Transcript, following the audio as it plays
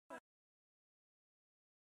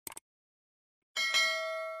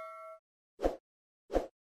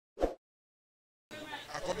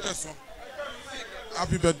Akobi Esan,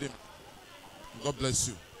 happy birthday. God bless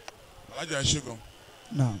you. Alaja Shegun.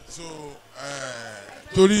 No. So,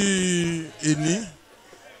 Tori Eni,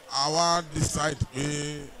 I decide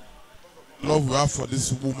to love we have for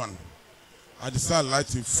this woman. I decided like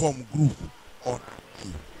to form group on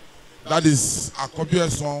that is Akobi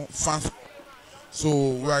Esan fans. So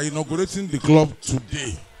we are inaugurating the club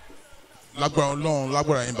today. Lagbara Ọlọ́run,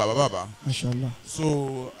 lagbara yin baba baba. Mashallah. So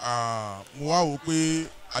mo wá wò pé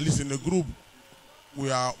at least in the group we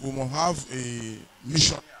must have a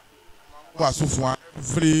mission. We are so far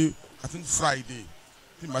every I think Friday.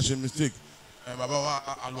 If I make mistake, baba wa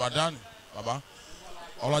Alwadani baba.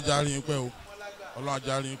 Ọlọ́run jàre yín pẹ́ o. Ọlọ́run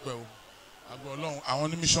jàre yín pẹ́ o. Agbọ Ọlọ́run àwọn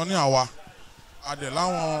ni missionaire wa. Adé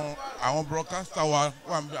láwọn àwọn broadcaster wa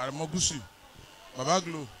wà ní Àrẹ̀mọ́gúsì. Baba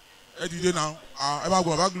Glo, ẹ dìde now. Ẹ má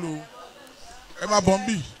gbọ́ Baba Glo. Ẹ má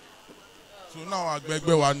bombi. So now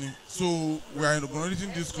àgbẹ̀gbẹ̀ wa ni. So we are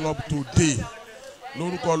inaugurating this club today.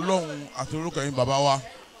 Lórúkọ Ọlọ́run àti orúkọ yín bàbá wa.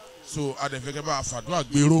 So adẹ̀fẹ̀kẹ́ bá fàdúrà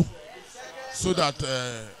gbèrò so that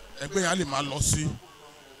ẹgbẹ́ yẹn á lè máa lọ sí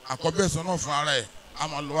Akobi Esan náà fún ara ẹ̀ á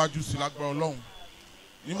máa lọ wájú sí lágbára Ọlọ́run.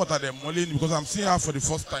 Ní mọ̀tàdẹ̀ mọ́lé ni because I'm seeing her for the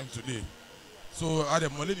first time today. So adẹ̀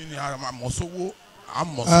mọ́lé ni a máa mọ̀ sówó à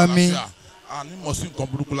ń mọ̀ sálàfíà à ní mọ̀ sí nǹkan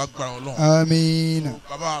burúkú lágbára Ọlọ́run. Àmín.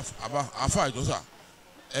 Bàbá àfa ìjọsà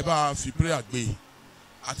ẹ bá fi prayer gbé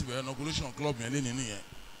àti bẹ̀rẹ̀ inauguration club yẹn lé nínú yẹn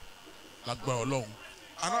lágbára Ọlọ́run.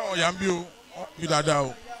 Anáwọ̀ yà ń bí o wọ́n bí dáadáa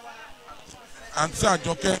o. Àǹtí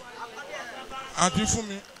Àjọkẹ́ àǹtí fún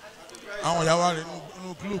mi àwọn ìyá wa rẹ̀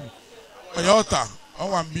nínú club ọ̀yà ọ̀tà wọ́n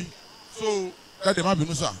wà ń bí so jáde má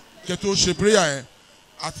bínú sà kẹ́ tó ṣe prayer yẹn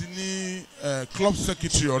àti ní club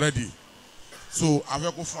secretary already so a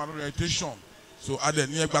fẹ́ kó fún wa lórí orientation so adẹ̀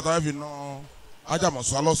ní ẹgbàá tá a fi ná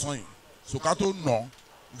ajámọ̀sọ́ alọ́sàn yìí so ká tó nà mo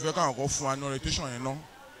fẹ́ káwọn kan fún wa ní orientation yẹn ná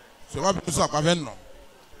so ẹ má bínú sà pàfẹ́ nà.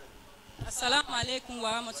 Assalamu alaikum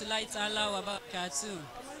wa rahmatullahi ta'ala wa barakatuh.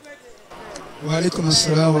 Wa alaikum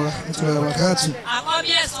assalam wa rahmatullahi wa barakatuh.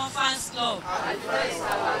 Akobi Esan fans club.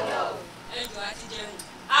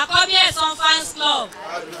 Akobi Esan fans club.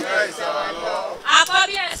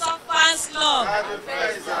 Akobi Esan fans club.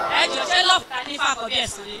 Ẹjọ́ ṣe love ta ní Akobi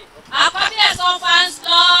Esan ni. Akobi Esan fans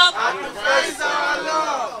club.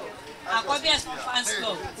 Akobi Esan fans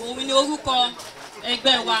club. Òun ni orúkọ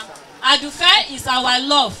ẹgbẹ́ wa. Àdùfẹ́ is our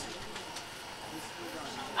love.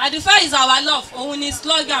 Àdùfẹ́ is our love. Òun ni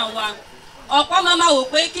slogan wa. Ọ̀pọ̀ máa wò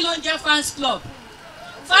pé kí ló ń jẹ́ fans club.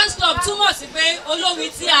 Fans club túmọ̀ sí pé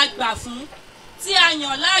olórin tí a gbà fún, tí a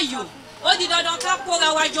yàn láàyò, ó di dandan ká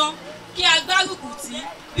kóra wa jọ kí a gbárùkù tí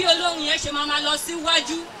bí olórin yẹn ṣe máa lọ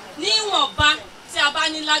síwájú níwọ̀nba tí a bá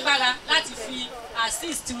ní lágbára láti fi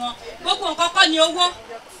assist wọn. Gbogbo nǹkan kọ́ ni owó.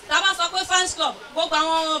 Tá a bá sọ pé fans club, gbogbo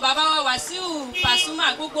àwọn bàbá wa Wàsíù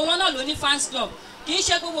Pasuma, gbogbo wọn náà ló ní fans club. Kì í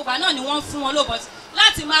ṣe gbogbo ìgbà náà ni wọ́n fún wọn lóbọ̀tì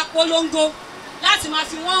láti máa polongo, láti máa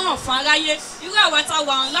fi wọ́n hàn fún aráyé. Irú àwa tá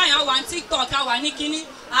wà online, àwa ní TikTok, àwa ní kíní,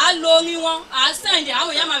 à á lo orin wọn, à á sẹ́ǹdì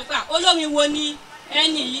àwọn èèyàn máa fi pa olórin wo ni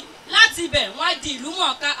ẹni yìí. Láti ibẹ̀ wọ́n á di ìlú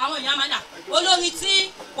mọ̀ọ́ká, àwọn èèyàn máa dà olórin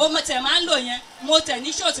tí mo tẹ̀ máa ń lò yẹn, mo tẹ̀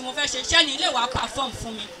ní show tí mo fẹ́ ṣe iṣẹ́ ní ilé wa perform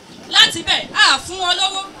fún mi. Láti ibẹ̀ à fún wọn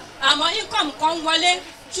lówó, àmọ́ income kan wọlé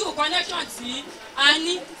through connection tí a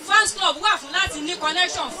ní. Fans club wà fún láti ní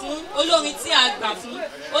connection fún olórin tí a gbà fún,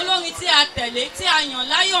 olórin tí a tẹ̀lé, tí a yàn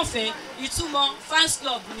láyọ̀fẹ́. Ìtumọ̀ fans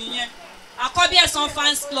club nìyẹn. Akobi Esan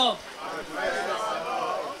fans club.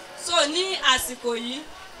 So ní àsìkò yìí.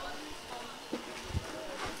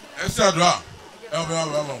 Ẹ ṣe àdúrà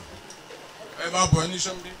ẹ bá bọ̀ ẹni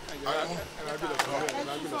ṣẹ́ mi.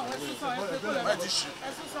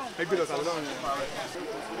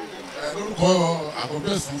 Lórúkọ Akobi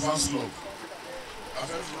Esan fans club.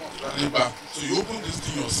 So you open this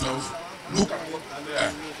thing yourself, look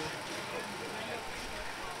there.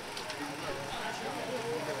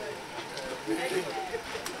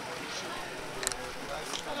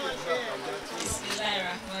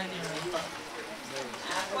 Bismillahirrahmanirrahim.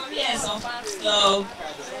 Akobi Esan fans club.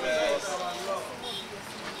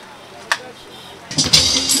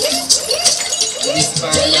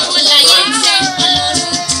 Olówó láyé ń fẹ́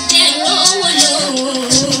Ọlọ́run jẹ́ rówó lówó.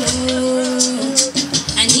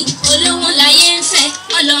 Àní olówó láyé ń fẹ́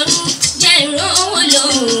Ọlọ́run jẹ́ rówó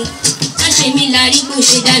lówó. Má ṣe mí lárí kó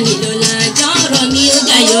ṣe dá mi lọ́lá, jọ̀rọ̀ mi ó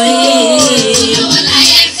dayọ̀ olówó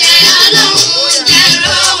láyé ń fẹ́ Ọlọ́run jẹ́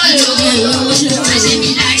rówó lówó. Má ṣe mí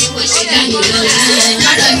lárí kó ṣe dá mi lọ́lá,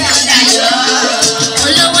 jọ̀rọ̀ mi ó dayọ̀.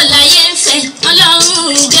 Olówó láyé ń fẹ́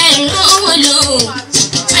Ọlọ́run jẹ́ rówó lówó.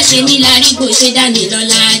 Ṣe mí lárí bó ṣe dá mi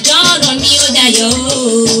lọ́lá, jọ̀rọ̀ mi ó dayọ̀.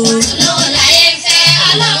 Olówó láyé ń fẹ́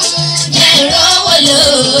Ọlọ́run jẹ́ rówó lò.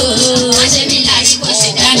 Má ṣe mí lárí bó ṣe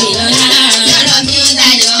dá mi lọ́lá, jọ̀rọ̀ mi ó dayọ̀.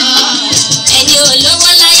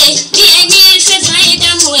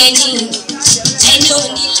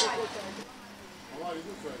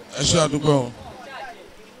 ẹ ṣe àdúgbò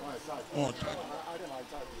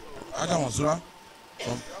Adam Osura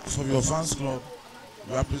from your fans club,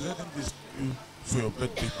 we are presenting this to you for your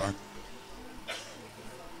birthday party.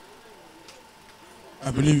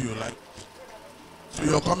 I believe you like it. So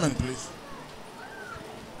your comment, please.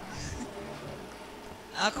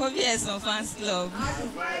 Akobi Esan fans club.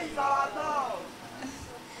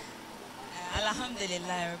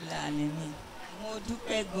 Alhamdulillah Rabbil Alamin. Mo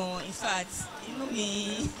dúpẹ́ gan, in fact, inú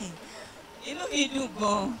mi dùn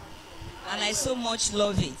gan, and I so much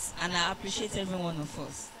love it, and I appreciate every one of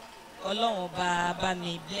us. Ọlọ́run bá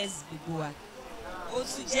mi bless gbogbo wa. Ó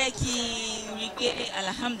tún jẹ́ kí n rí pé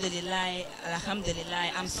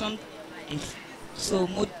alhamdulillah I'm something. So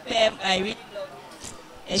mo dúpẹ́, I really love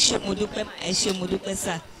it. Ẹ ṣé mo dúpẹ́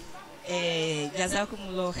sir.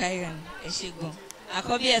 Jazakumullahu khairan. Ẹ ṣé gan.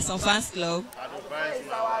 Akobi Esan fans club.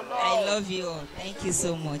 I love you all. Thank you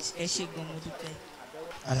so much. Ẹ ṣé gan mo dúpẹ́.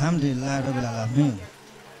 Alhamdulillah Rabbil Alamin.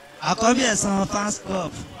 Akobi Esan fans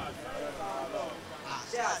club.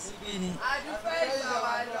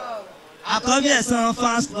 Akobi Esan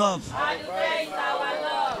fans club.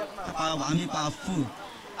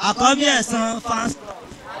 Akobi Esan fans club.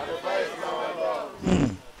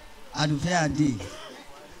 Adúfẹ́ Adé.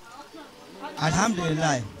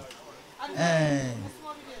 Alhamdulillah.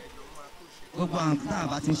 Gbogbo àwọn kan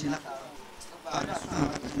bá ti ń ṣe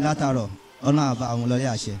látàrọ̀ ọlọ́run àbá àwọn lọ́lẹ́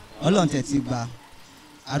àṣẹ ọlọ́run tẹ̀ ti gba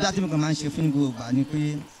àdúrà tí mo kàn máa ń ṣe fún gbogbo ìgbà ni pé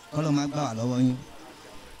kọ́lọ́ máa gbà wá lọ́wọ́ yín.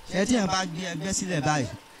 Ṣé tí èèyàn bá gbé ẹgbẹ́ sílẹ̀ báyìí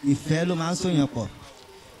ìfẹ́ ló máa ń sòyàn pọ̀.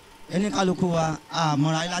 Ẹni kálukú wa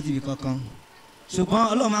àmọ́ra láti ibì kankan ṣùgbọ́n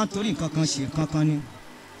ọlọ́run máa ń torí nǹkan kan ṣe kankan ni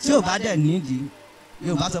tí ò bá dẹ̀ nídìí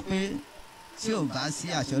yóò bá sọ pé tí ò bá sí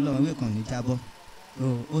àṣẹ ọlọ́run ìwé kan ní jábọ́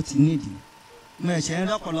ó ti nídìí. Mo ẹ̀ṣẹ̀ ń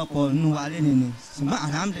rọ́pọ̀lọpọ̀ nínú wa lẹ́nu ni ṣùgbọ́n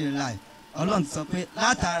alhamdulilayi ọlọ́run ti sọ pé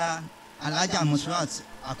látara alájà Musrat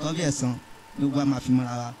Akobi Esan gbogbo a máa fi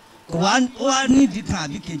mọ́ra wa kò wá ó wá nídìí kan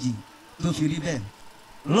àbí kejì tó fi rí bẹ́ẹ̀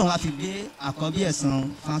ọlọ́run wá fi gbé Akobi Esan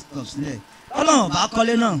fans club sílẹ̀ ọlọ́run bá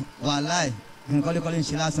kọ́lé náà wàláì kọ́lékọ́lé ń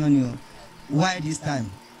ṣe lásán ni o why this time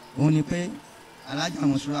òun ni pé alájà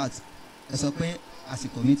Musrat ẹ sọ pé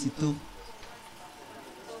àsìkò mi ti tó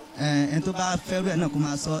ẹni tó bá fẹ́rù ẹ̀ náà kó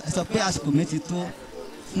máa sọ ẹ sọ pé àsìkò mi ti tó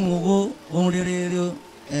fún owó ohun rere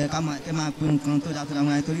ká máa pe nǹkan tó dáa tó dáa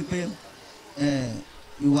máa torí pé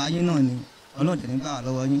ìwà yín náà ni ọlọ́dẹ nígbà wà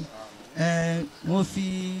lọ́wọ́ yín.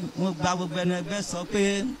 mo gba gbogbo ẹnu ẹgbẹ́ sọ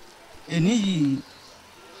pé èní yìí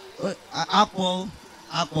àpọ̀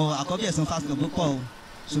Akobi Esan fast club pọ̀ o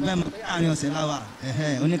ṣùgbọ́n mo pé àárín ọ̀sẹ̀ láwà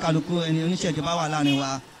oníkálukú ẹni oníṣẹ́ ìjọba wà láàrin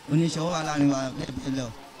wa oníṣẹ́ owó wà láàrin wa bẹ́ẹ̀ bẹ́ẹ̀ lọ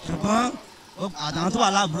ṣùgbọ́n àtàwọn tó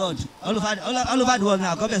wà lábroad all over the world ní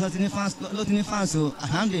Akobi Esan ló ti ní fans o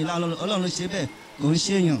alhamdulillah ọlọ́run ló ṣe bẹ́ẹ̀ kò ń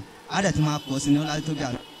ṣèyàn á dẹ̀ ti máa pọ̀ sí ní ọlá tó bí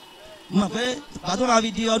àná. mo mọ̀ pé pàtó máa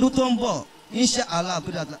fi di ọdún tó ń bọ̀ insha Allah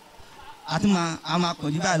àkúdà àti a máa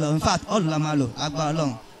pọ̀ jù báyìí lọ in fact all la máa lò agbára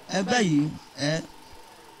ọlọ́run ẹgbẹ́ yìí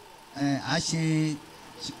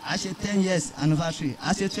a ṣe 10 years anniversary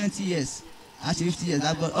a ṣe 20 years a ṣe 50 years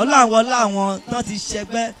agbọ́dọ̀ ọlọ́run àwọn tó ti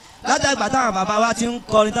ṣẹgbẹ́ látàgbà táwọn bàbá wa ti ń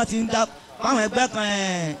kọrin tó ti ń dá fáwọn ẹgbẹ́ kan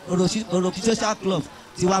Òròkì social club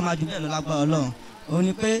tí wàá máa jù bẹ́ẹ̀ lọ lágbára ọlọ́run òun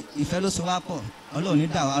ni pé ìfẹ́ ló so wá pọ̀ ọlọ́run ní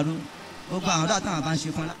dàwárú gbogbo àwọn ọ̀dọ́ àtàwọn bá ń ṣe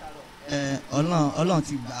fún ọlọ́run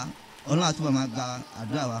ti gbà á ọlọ́run àtúbọ̀ máa gba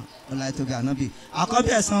àdúrà wa ọlá ètò ìgbà náà bì Akobi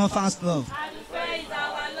Esan fans club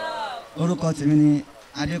orúkọ tèmi ni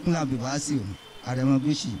Adékúnlé Abdulwasiu Àrẹ̀mọ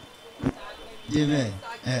Bíṣì débẹ̀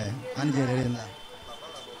manager rere ńlá.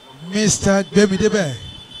 Mr. Gbemidebe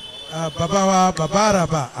bàbá wa bàbá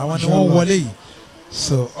Araba àwọn ni wọ́n wọlé yìí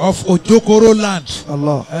so of Ojokoro land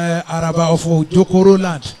Araba of Ojokoro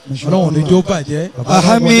land ọlọ́run ní jó bàjẹ́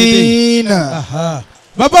amina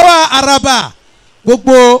bàbá wa Araba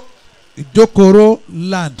gbogbo Ojokoro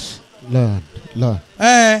land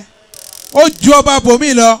ó ju ọba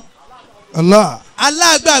bòmí lọ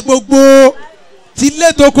alágbà gbogbo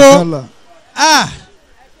tilé toko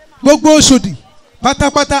gbogbo Òṣòdì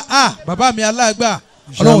pátápátá bàbá mi alágbà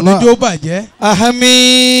ọlọ́run níjó bàjẹ́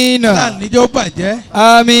amina náà níjó bàjẹ́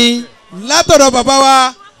àmín látọ̀dọ̀ bàbá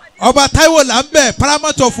wa ọba Táíwò Lambẹ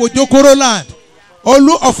paramount of Ojokoro land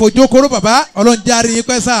olú of Ojokoro bàbá ọlọ́run járe yín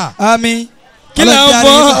pẹ́ sá. àmín kí ló ń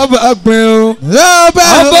bọ ọba àgbẹ̀ o. ọba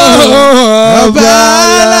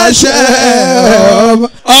aláṣẹ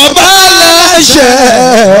ọba aláṣẹ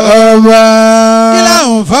ọba. kí ló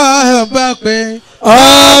ń fa ọba pé.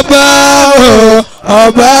 ọba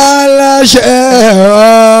ọba aláṣẹ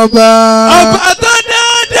ọba. ọba tó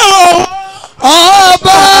dáadáa o.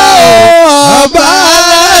 ọba ọba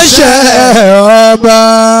aláṣẹ ọba.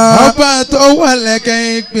 ọba tó wà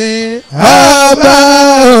lẹ́kẹ̀ẹ́ pé. ọba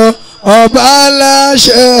ọba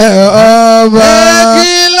aláṣẹ ọba.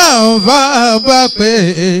 kí là ń fa bá pé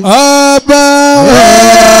ọba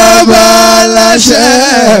aláṣẹ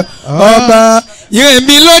ọba. ìrè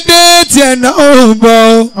mi ló dé tiẹ̀ náà ń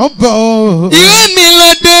bọ̀. ìrè mi ló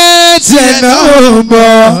dé tiẹ̀ náà ń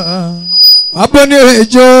bọ̀.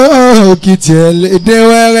 abọ́nirẹ́jọ́ òkìtì ẹ̀ lè dé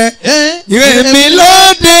wẹ́rẹ́. ìrè mi ló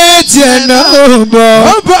dé tiẹ̀ náà ń bọ̀.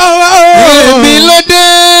 ìrè mi ló dé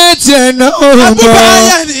tiẹ̀ náà ń bọ̀.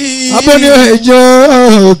 abọ́nirẹ́jọ́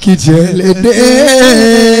òkìtì ẹ̀ lè dé.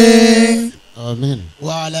 Amen.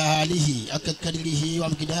 Wa ala alihi akakadirihi wa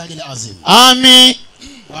mkidari al-azim. Amen.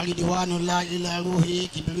 Wa ridwanullahi ila ruhi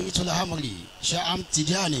kibritul hamri sha'am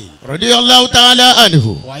tijani. Radiyallahu ta'ala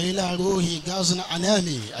anhu. Wa ila ruhi gazna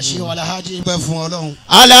anami ashi wala haji bẹ fún Ọlọ́run.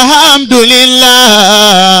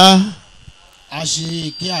 Alhamdulillah.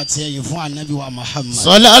 Ashi kí àti ẹ̀yìn fún Ànábì wa Muhammad.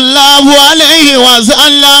 Sallallahu alayhi wa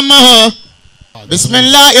sallam.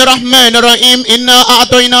 Bismillahir rahmanir rahim. Inna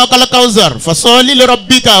a'tainaka al-kawthar fasalli li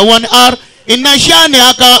rabbika wanhar. Inna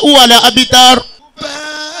shani'aka huwal abtar.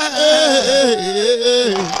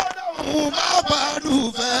 Má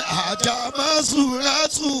gbádùn fẹ́ àjà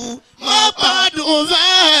Masuratu. Má gbádùn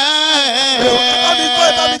fẹ́.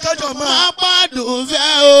 Má gbádùn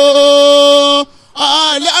fẹ́ o.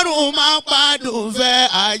 Ọlọ́run má gbádùn fẹ́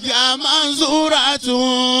àjà Masuratu.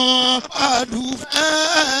 Gbádùn fẹ́.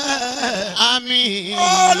 Àmín.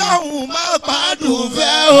 Ọlọ́run má gbádùn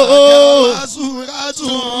fẹ́ o.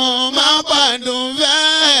 Masuratu. Má gbádùn fẹ́.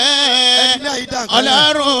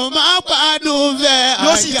 Ọlọ́run má gbádùn fẹ́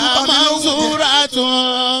àjà Masuratu.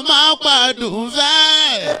 Má gbádùn fẹ́.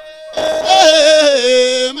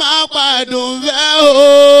 Má gbádùn fẹ́ o.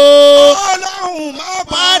 Ọlọ́run má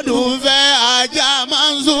gbádùn fẹ́ àjà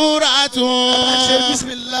Masuratu.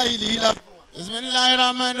 Bismillahir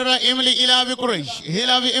rahmanir rahim li ilafi Quraysh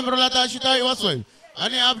ilafi imrulata shita'i waswayf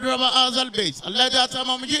ani abdurrahman azal bait alladhi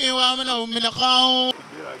atama mujii wa amana min khawf.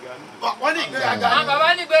 wọ́n ní ìgbéraga ni. bàbá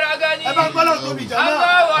ní ìgbéraga ni. ẹ bá gbọ́dọ̀ tóbi jama.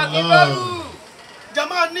 Allahu akbar.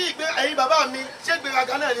 jama ní ìgbé ẹ̀yin bàbá mi ṣé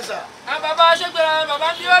ìgbéraga náà ni sà. bàbá ṣé ìgbéraga bàbá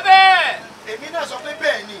ní ó bẹ́ẹ̀. èmi náà sọ pé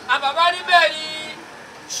bẹ́ẹ̀ ni. bàbá ní bẹ́ẹ̀ ni.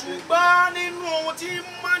 ṣùgbọ́n nínú ohun tí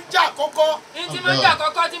máa ń jà kọ́kọ́. ní tí máa ń jà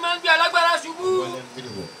kọ́kọ́ tí máa ń gbé alágbára ṣubú.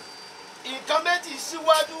 nǹkan méjì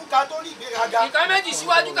síwájú ká tó rí ìgbéraga. nǹkan méjì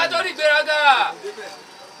síwájú ká tó rí ìgbéraga.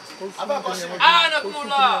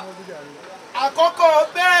 anakumula. àkọ́kọ́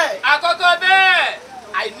bẹ́ẹ̀. àkọ́kọ́ bẹ́ẹ̀.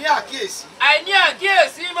 àìní àkíyèsí. àìní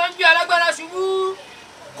àkíyèsí máa ń gbé alágbára ṣubú.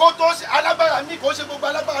 kó tó ṣe alágbára mi kò ṣe gbogbo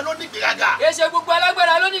alágbára ló ní ìgbéraga. kì í ṣe gbogbo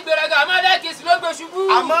alágbára ló ní ìgbéraga àmọ́ alákìyèsí ló gbé ṣubú.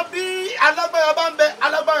 àmọ́ bí alágbára bá ń bẹ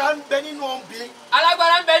alágbára ń bẹ nínú obìnrin.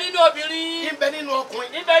 alágbára ń bẹ nínú obìnrin. ń bẹ nínú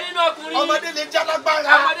ọkùnrin. ń bẹ nínú ọkùnrin. ọmọdé lè jẹ́ alágbára.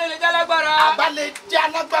 ọmọdé lè jẹ́ alágbára. àgbà lè jẹ́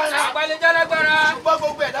alágbára. àgbà lè jẹ́ alágbára. ṣùgbọ́n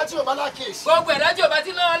gbogbo ẹ̀dá tí ò bá lákèésí. gbogbo ẹ̀dá tí ò bá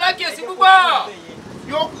ti náà lákèésí púpọ̀.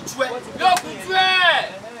 yóò kutu ẹ. yóò kutu ẹ.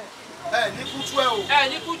 ẹ ní kutu ẹ o. ẹ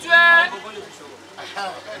ní kutu ẹ.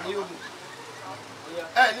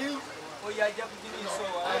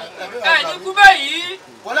 ẹ ní kú báyìí.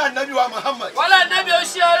 wọlé anabi wa Muhammad. wọlé anabi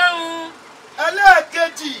oṣù Ọlọ́run.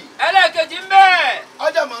 ẹlẹ́ẹ̀kejì ń bẹ.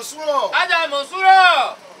 Ajá Mansuro. Ajá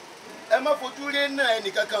Mansuro. ẹ má fojú rí náà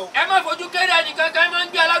ẹnìkankan o. ẹ má fojú kéré ẹnìkankan ẹ máa ń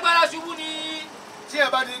gbé alágbára ṣubú ni. tí ẹ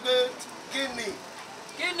bá di pé kí ni.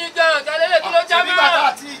 kí ni gan tàlélẹ̀ kí ló já mọ́. nígbà tá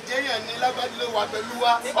a ti jẹyàn ní lágbájú ló wà pẹ̀lú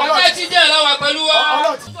wa. nígbà tá a ti jẹyàn ló wà pẹ̀lú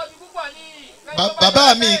wa.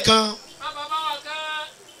 bàbá mi kan.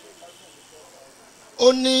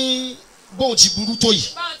 ó ní bóun ti burú tó yìí.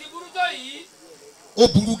 báwọn ti burú tó yìí. ó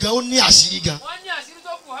burú gan ó ní àṣírí gan. wọ́n ní àṣírí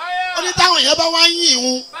tó kù háyà. ó ní táwọn èèyàn bá wá ń yìn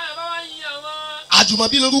ìhun. báyọ̀ bá wá ń yin àwọn.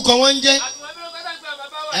 àjùmọ̀bí lorúkọ wọn ń jẹ́. àjùmọ̀bí lorúkọ tá ń gbé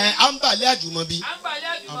bàbá wa. àǹbàlẹ̀ àjùmọ̀bí. àǹbàlẹ̀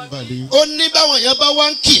àjùmọ̀bí. ó ní báwọn èèyàn bá wá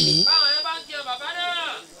ń kì mí. báwọn èèyàn bá ń kí bàbá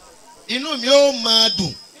náà. inú mi ó máa dùn.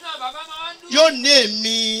 inú bàbá máa ń dùn. yóò ní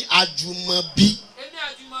èmi àjùmọ̀bí. èmi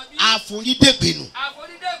àjùmọ̀bí. àforídègbènù.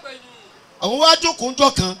 àforídègbènù. àwọn wá jókòó ń jọ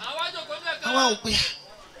kan. àwọn wá jókòó ń jọ kan. àwọn àwọn òpin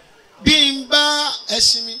bí n bá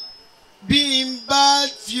ẹṣin mi bí n bá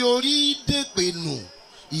fi orí dèpè nù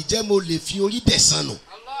ìjẹ́ mo lè fi orí dẹ̀sán nù.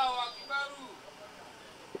 Allahu Akbar.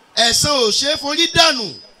 ẹ̀san ò ṣe é forí dànù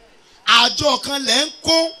àjọ kan lẹ̀ ń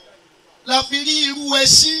kó la fi rí irú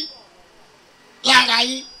ẹṣin lára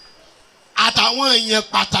yín àtàwọn èèyàn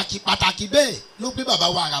pàtàkì pàtàkì bẹ́ẹ̀ ló gbé bàbá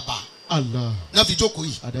wa àràbà náà fi jókòó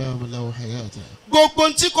yìí. gbogbo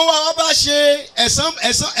ntí kó wa bá ṣe ẹ̀san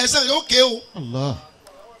rẹ̀ ó ké o.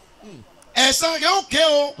 ẹ̀san rẹ̀ ó ké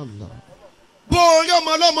o. bó orí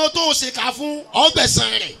ọmọ ọlọ́mọ tó o ṣèkà fún ọgbẹ̀san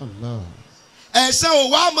rẹ̀. ẹ̀san ò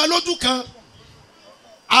wá ọmọ lójú kan.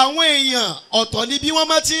 àwọn èèyàn ọ̀tọ̀ ni bí wọ́n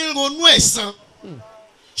máa ti ń ronú ẹ̀san.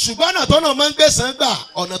 ṣùgbọ́n ọ̀nà tọ́nà máa ń gbẹ̀sán gbà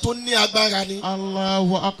ọ̀nà tó ní agbára ni.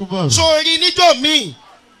 Allahu akbar. sórí níjọ́ míì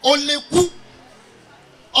ó lè kú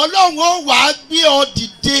ọlọ́run ó wàá gbé ọ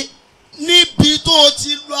dìde níbi tó o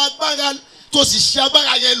ti lo agbára tó sì ṣe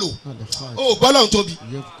agbára yẹn lò ó gbọ́ lọ́run tóbi.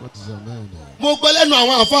 mo gbọ́ lẹ́nu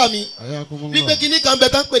àwọn àfáà mi wípé kíní kan bẹ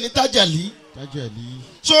tán pè ní tájàlí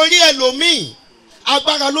sórí ẹlòmíì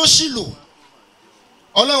agbára ló ṣì lò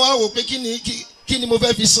ọlọ́run á wò pé kí ni mo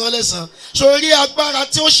fẹ́ fi san lẹ́san sórí agbára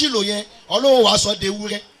tí ó ṣì lò yẹn ọlọ́run wàá sọ de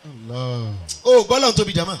ewúrẹ́ ó gbọ́ lọ́run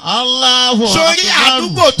tóbi jàmá sórí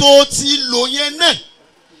àdúgbò tó ti lò yẹn náà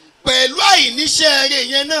pẹ̀lú àìníṣẹ́ rẹ̀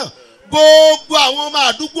yẹn náà gbogbo àwọn ọmọ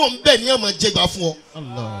àdúgbò ń bẹ̀ ní ọmọ jẹgbà fún ọ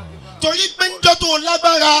torí pé níjọ́ tó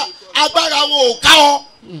lágbára agbára wọn ò ká ọ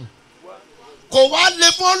kò wá lè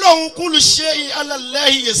fún ọlọ́run kúlù ṣe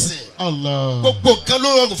alálẹ́yìn ẹ̀sẹ̀ gbogbo nǹkan ló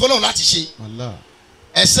rọrùn fọlọ́run láti ṣe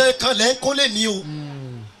ẹ̀sẹ̀ kan lẹ́ ń kó lè ní o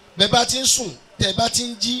bẹ́ẹ̀ bá ti ń sùn tẹ́ bá ti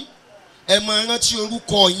ń jí ẹ máa rántí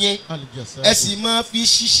orúkọ yẹn ẹ sì máa fi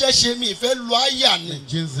ṣiṣẹ́ ṣe mí ìfẹ́ lu àyà ni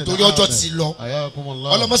torí ọjọ́ ti lọ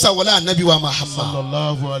ọlọ́mọṣà wọlé ànábì wa Muhammad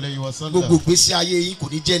gbogbo gbèsè ayé yìí kò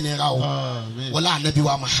ní jẹ́ nira o wọlé ànábì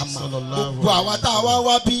wa Muhammad gbogbo àwa tá a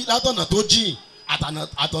wá bí látọ̀nà tó jìn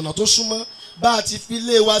àtọ̀nà tó súnmọ́ bá a ti fi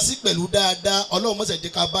lé wa sí pẹ̀lú dáadáa ọlọ́run mọ̀sẹ̀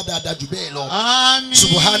jẹ́ ká bá dáadáa jù bẹ́ẹ̀ lọ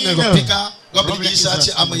subhana rabbika rabbil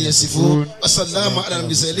izzati amma yasifun wa salamun ala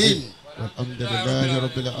al-mursalin. alhamdulillahi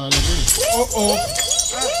rabbil alamin.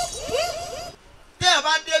 tẹ́ ẹ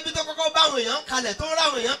bá dé ibi tó kọ́kọ́ bá àwọn èèyàn kalẹ̀ tó ń rá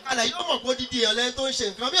àwọn èèyàn kalẹ̀ yóò mọ̀ kó dídí èèyàn lẹ́yìn tó ń ṣe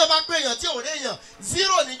nǹkan bí ẹ bá pé èèyàn tí ò rí èèyàn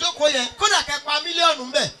zero níjókòó yẹn kódà kẹpa mílíọ̀nù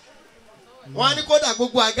ńbẹ̀ wọ́n á ní kódà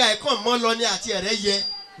gbogbo àga ẹ̀kọ́ mọ́ lọ ní àti ẹ̀rẹ́ yẹ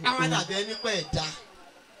àwọn àdàbẹ̀ nípa ẹ̀dá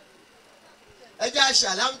ẹ jẹ́ àṣà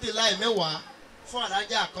alhamdulilayi mẹ́wàá fún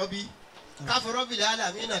alájà àkọ́bí káfíńrọ́bìlì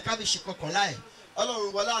alamina káfíńsì kọkànlá ẹ̀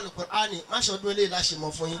ọlọ́run wọlé alukur'ani má ṣe ọdún eléyìí láṣẹ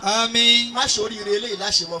mọ́ fún yín àmín má ṣe oríire eléyìí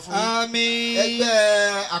láṣẹ mọ́ fún yín àmín ẹgbẹ́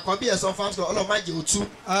àkọ́bí ẹ̀sán fáńsọ̀ ọlọ́run má jẹ́ òtú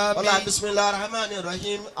ọlọ́run bisimilahi rahman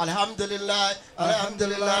rahim alhamdulilayi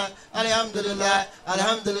alhamdulilayi alhamdulilayi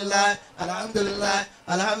alhamdulilayi alhamdulilayi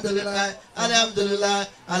alhamdulilayi alhamdulilayi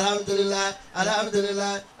alhamdulilayi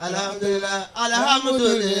alhamdulilayi alhamdulilayi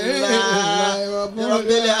alhamdulilayi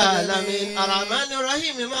rabbil alamin arahman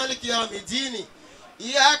rahim maliki yawmiddin.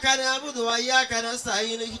 إياك نعبد وإياك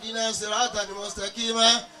نستعين اهدنا صراطا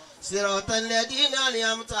مستقيما صراط الذين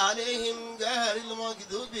أنعمت عليهم غير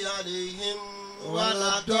المغضوب عليهم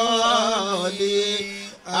ولا الضالين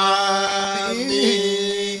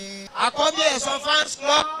آمين. Àkọ́bí Ẹ̀sán fans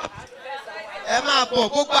club ẹ máa bọ̀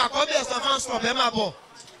gbogbo Àkọ́bí Ẹ̀sán fans club ẹ máa bọ̀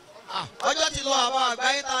ọjọ́ ti lọ àwọn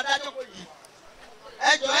àgbáyé tá a dájọ́ kò yìí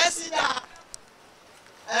ẹ jọ ẹ sí dà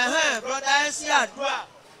broda ẹ sí àdúrà.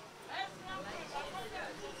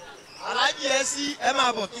 Alájí ẹ sí ẹ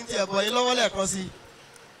máa bọ̀ kí n tiẹ̀ bọ̀ yín lọ́wọ́ lẹ́ẹ̀kan sí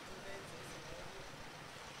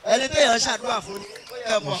ẹni téèyàn ṣàdúrà fún ni ó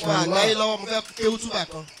yẹ bọ̀ fún àgbáyé lọ́wọ́ mo fẹ́ kéwú túbà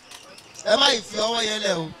kan ẹ má ì fi ọwọ́ yẹn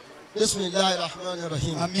lẹ̀ o bisimilahi rahman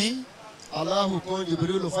rahim àmín Allahu kun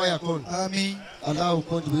jibrilu fayakun àmín Allahu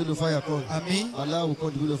kun jibrilu fayakun àmín Allahu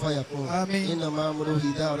kun jibrilu fayakun àmín inna ma amruhu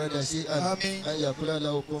idha arada shay'an àmín an yaqula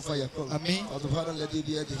lahu kun fayakun àmín subhana alladhi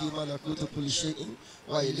bi yadihi malakutu kulli shay'in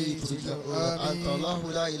wa ilayhi turja'un anta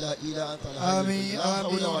Allahu la ilaha illa anta àmín la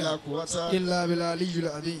hawla wala quwwata illa billahi aliyyil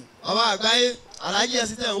azim. ọba àgbáyé alájí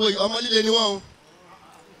ẹsìn tẹ̀ ń wò yìí ọmọ líle ni wọ́n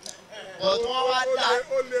o ọ̀tún wọ́n wá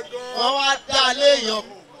dá léèyàn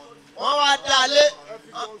wọ́n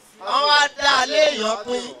wá dá léèyàn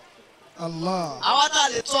pín àwọn tá a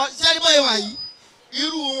lè tọ́ iṣẹ́ níbo ìwà yìí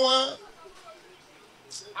irú wọn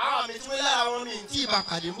àwọn mi tí wọ́n lára wọn mi tí ìbá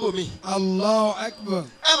pàdé ń bò mí. Allahu Akbar.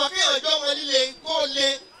 ẹ mọ̀ kí ọjọ́ wọn líle kó le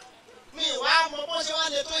mi wá mọ bó ṣe wá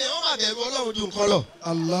le tó yẹn wọ́n máa bẹ̀rù Ọlọ́run ju nǹkan lọ.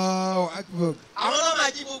 Allahu Akbar. àwọn náà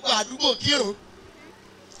máa jí gbogbo àdúgbò kírun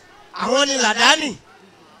àwọn ni làdáni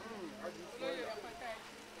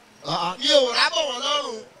mi ò rábọ̀ wọn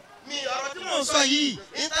lọ́rùn mi ọ̀rọ̀ tí mò ń sọ yìí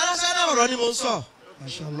international ọ̀rọ̀ ni mò ń sọ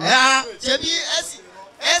ṣebí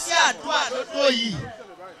ẹsẹ̀ àdúrà ló tó yìí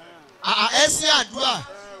ẹsẹ̀ àdúrà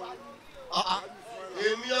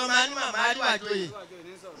èmi ọmọ ní màmá àdúrà joyè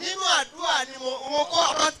nínú àdúrà ni mo kọ́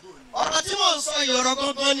ọ̀rọ̀ tí mò ń sọ yìí ọ̀rọ̀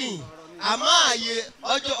gangan ni àmọ́ àyè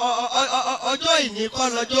ọjọ́ ìní kọ́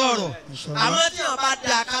lọ́jọ́ ọ̀rọ̀ àmọ́ tí wọ́n bá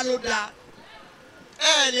da ká ló da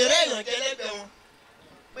lè rẹ́ èèyàn jẹ lẹ́gbẹ̀ẹ́ wọn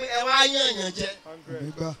pé ẹ wá yán èèyàn jẹ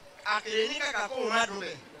àkèrè ní kàkà kó wọn má dùn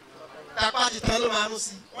bẹ̀ tapá ti tán ló máa ń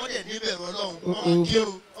sí wọ́n dẹ̀ ní bẹ̀rù Ọlọ́run wọ́n máa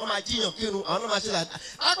kírun wọ́n máa jíyàn kírun àwọn náà máa ṣe làdá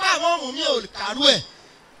apá àwọn ọmọ mi ò kàrú ẹ̀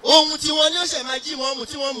ohun tí wọ́n ní ó ṣe máa jí wọn mú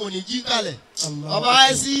tí wọ́n mú ní jí kalẹ̀ ọba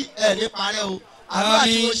wáyé sí ẹ̀ ní parẹ́ o àdúrà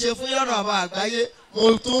tí mo ṣe fún yọ̀rọ̀ ọba àgbáyé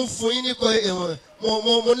mo tún fún yín ní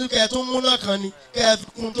mo ní kẹ́ ẹ tún múná kan ni kẹ́ ẹ fi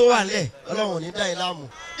kún tó wà lẹ̀ ọlọ́run ò ní dá yín láàmú.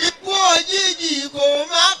 ikú òjijì kò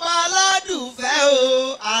má pa aládùúfẹ́ o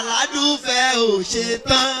aládùúfẹ́ ò ṣe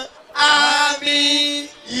tán àmín.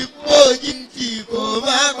 ikú òjijì kò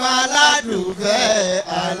má pa aládùúfẹ́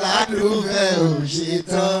aládùúfẹ́ ò ṣe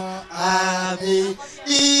tán àmín.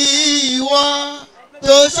 ìwọ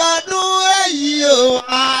tó sọdún èyí o á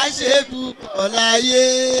ṣe púpọ̀ láyé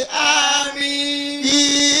àmín.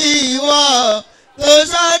 ìwọ tó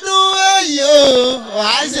sọdún èyí o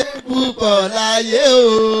á ṣe púpọ̀ láyé o.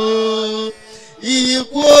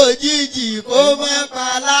 ikú òjijì kó má pa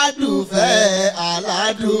aládùúfẹ́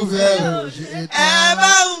aládùúfẹ́ ò ṣe tán. ẹ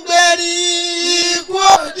bá ń gbérí ikú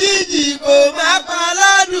òjijì kó má pa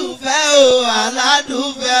aládùúfẹ́ o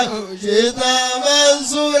aládùúfẹ́ ò ṣe tán.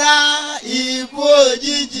 Mọ́nsúrà ikú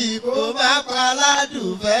òjijì kó má pa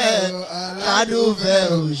aládùúfẹ́ aládùúfẹ́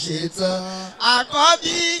ò ṣe tán.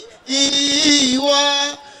 Àkọ́bí ìwọ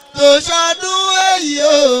tó sọdún èyí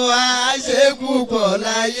o á ṣe púpọ̀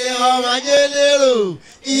láyé ọmọ ajé lérò.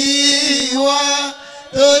 ìwọ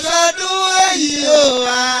tó sọdún èyí o á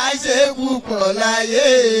ṣe púpọ̀ láyé.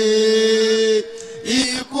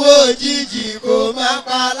 ikú òjijì kò má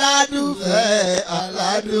pa aládùúfẹ́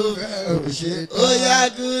aládùúfẹ́ ò ṣe tán. ó yá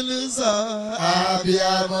gúlú sọ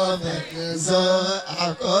abiyamọ fẹ̀kẹ́ sọ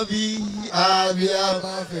àkọ́bí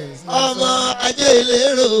abiyamọ fẹ̀kẹ́ sọ ọmọ ajé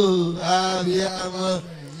lérò abiyamọ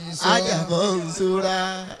ajamọ nsúra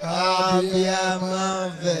abiyamọ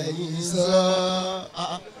fẹ̀yìn sọ.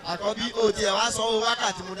 àkọ́bí o tiẹ̀ wá sanwó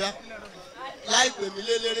wákàtí mu dá láìpẹ́ mi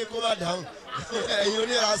lélẹ́rẹ́ kó má dáhùn ẹ̀yin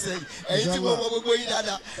oníra sẹ́yìn ẹ̀yin tí mo mọ gbogbo yín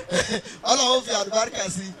dáadáa ọlọ́run fi àlùbáríkà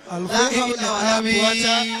sí i. aláhàwùlà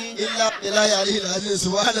ilá ìláyà ìlànà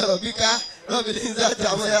ìṣùwádà rọ̀bíkà rọ̀bì ní ìdájọ́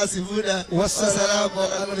àwọn ẹ̀yà sì fúnra wassalamu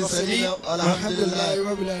ala mursalin alhamdulillahi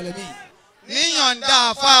rabbil alamin. níyànjá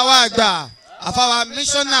àfáwà àgbà àfáwà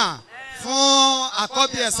mísọ́nà fún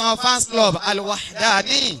àkọ́bí ẹ̀sán fans club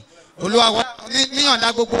alwahdani olúwa níyànjá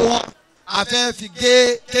gbogbo wọn a fẹ́ fi gé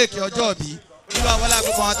kéèkì ọjọ́ bí olúwa wọlé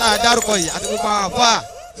àgbègbè wọn tá a dárúkọ yìí àti gbogbo àwọn àfáà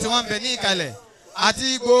tí wọ́n ń bẹ ní ìkàlẹ̀ àti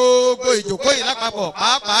gbogbo ìjókòó yìí lápapọ̀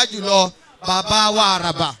pàápàá jùlọ bàbá wa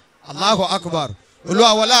àràbà Allahu akbar olúwa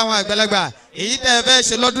wọlé àwọn àgbẹ̀lẹ́gbà èyí tẹ́ ẹ fẹ́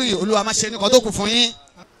ṣe lọ́dún yìí olúwa má ṣe nìkan tó kù fún yín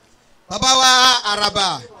bàbá wa àràbà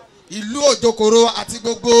ìlú òjòkòrò àti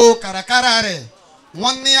gbogbo kàràkàrà rẹ̀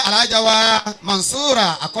wọ́n ní alájà wa Mansura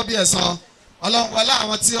àkọ́bí ẹ̀sán ọlọ́run wọlé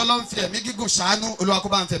àwọn tí ọlọ́run fi ẹ̀mí gígùn ṣàánú olúwa kó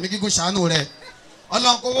bá ń fi ẹ̀mí gígùn ṣàánú rẹ̀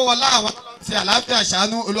ọlọ́run kó wọlé àwọn tó fi àlàáfíà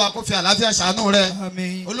ṣàánú olúwa kó fi àlàáfíà ṣàánú rẹ̀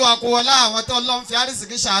olúwa kó wọlé àwọn tó ọlọ́run fi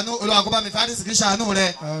àrísìkí ṣàánú olúwa kó bá mi fi àrísìkí ṣàánú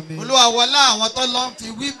rẹ̀ olúwa wọlé àwọn tó ọlọ́run fi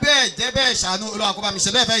wí bẹ́ẹ̀ jẹ́ bẹ́ẹ̀ ṣàánú olúwa kó bá mi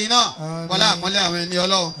ṣe bẹ́ẹ̀ fẹ́ yín náà wọlé àpọ́nlé àwọn ẹni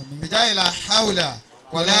ọlọ́run bìjáìlà haúlà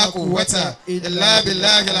wala quwwata illa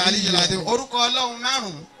billahil aliyyil azim orúkọ ọlọ́run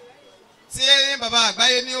márùn-ún tí bàbá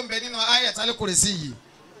àgbáyé ní ó ń bẹ nínú ayatul kursi yìí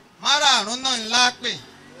márààrún náà ńlá pè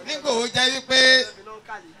nígbò ó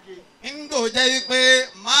jẹ́ wípé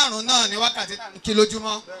márùn-ún náà ní wákàtí kí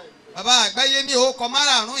lójúmọ́ bàbá àgbáyé ní orúkọ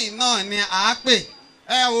márààrún yìí náà ni à á pè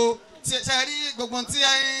ẹ o ṣe rí gbogbo tí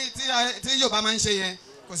Yorùbá máa ń ṣe yẹn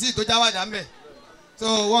kò sí ìtòjáwádà ńbẹ tó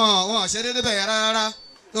wọn ṣe déédéé bẹ̀yẹ rárá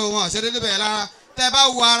tó wọn ṣe déédéé bẹ̀yẹ rárá tẹ bá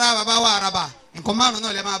wo ara bàbá wa àràbà nǹkan márùn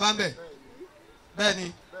náà lè máa bá ń bẹ bẹ́ẹ̀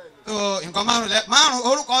ni tó nǹkan márùn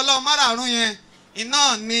orúkọ Ọlọ́run márùn yẹn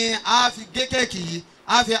iná ni a fi gé kéèkì yìí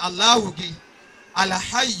a fi Allahu gi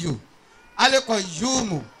Alhayyu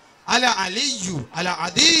Alqayyumu Al-Aliyyu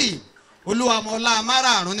Al-Adim olúwamọlá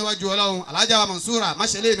márùn níwájú Ọlọ́run alájà wa Mansura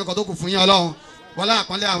máṣẹlẹ nǹkan tó kù fún yín Ọlọ́run wọlé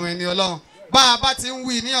àpọ́nlé àwọn ẹni Ọlọ́run bá a bá ti ń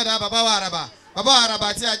wí ní ọ̀dà bàbá wa àràbà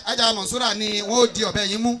àti ajá wa Mansura ni wọ́n ó di ọ̀bẹ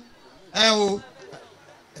yín mú ẹ o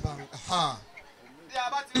bí a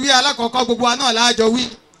bá ti wí alákọ̀ọ́kọ́ gbogbo wa náà láàjọ wí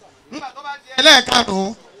nígbà tó bá di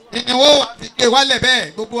ẹlẹ́ẹ̀karùn-ún ni wọ́n wà fi gbé wálẹ̀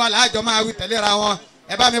bẹ́ẹ̀ gbogbo wa láàjọ máa wí tẹ̀léra wọn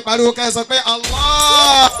ẹ bá mi pariwo kẹ́ ẹ sọ pé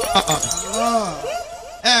Allah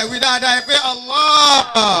ẹ wí dáadáa ẹ pé Allah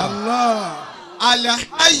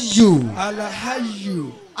Al-Hayyu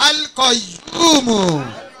Al-Qayyumu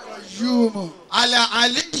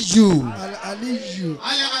Al-Aliyyu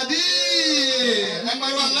Al-Adim ẹ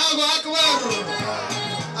pariwo Allahu Akbar.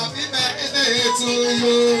 Happy birthday to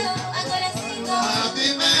you. Happy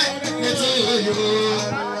birthday to you.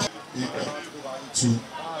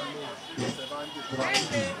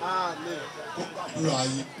 Àdúrà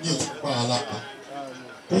yìí ní òtúpá alápá.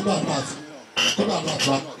 Kó bàbá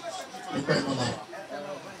àgbà ìpẹ́ ìmọ̀lá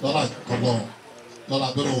lọ́la kọ̀lọ́ lọ́la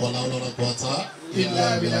bẹ̀rẹ̀ wọ̀lá lọ́la gbọ́ta ilẹ̀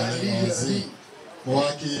ìbílẹ̀ ìrìn sí. Mo wá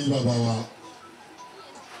kí bàbá wa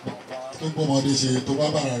tó gbọ́mọdé ṣe tó bá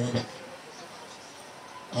bàrà rẹ̀ bá.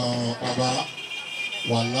 Bàbá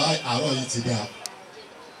wàláì àárọ̀ yìí ti dà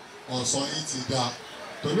ọ̀sán yìí ti dáa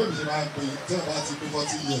torí èmi ti máa ń pè tí ẹ̀ bá ti pé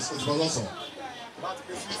 40 years ó ti bọ́ lọ́sàn-án bá ti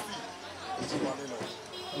pé 60 ó ti wà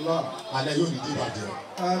nílò. alẹ́ yóò ní dìbàjẹ́.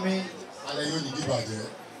 Àmín. alẹ́ yóò ní dìbàjẹ́.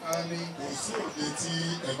 Àmín. kò sí òde tí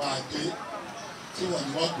ẹ máa dé tí wọ́n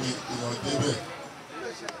ní wọ́n gbé èèyàn débẹ̀.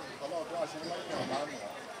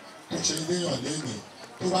 ó ṣe léèyàn léèní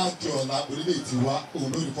tó bá di ọ̀la orílẹ̀ èdè wa òun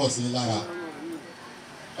ló rí pọ̀ sí i lára.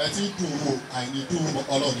 ẹ ti dùn wò àìní dùn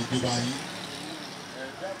ọlọ́run ní bíbá yín.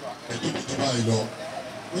 ẹ̀dùn tó báyìí lọ.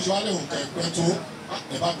 ó ṣe wá léwu kẹ̀kẹ́ tó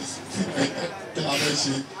ẹ bá mi fi kí la fẹ́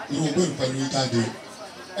ṣe irú owó ìfẹ́ rí jáde.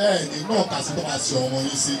 ní náà kà sí tó máa ṣe ọmọ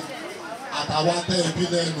yín sí. àtàwọn tẹ́ ẹbí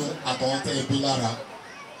lẹ́nu àtàwọn tẹ́ ẹbí lára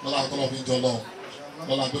lọ́la tọ́lọ́ fi ń jọ lọ́wọ́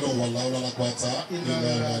lọ́la gbọ́dọ̀ wọ̀ láwọn lọ́la gbọ́ta ilẹ̀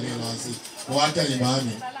ẹ̀rọ alẹ́ ìlànsì wọ́n wá kẹ́yìn máa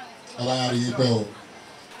mi aláyàrí yín pẹ́ o.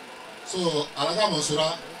 so alágàmọ̀ sọ́ra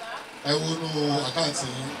ẹ wo nú àkáǹtì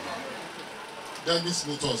yín Demis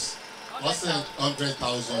Motors wọ́n send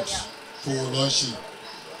 100,000 fún lọ́ọ̀ṣì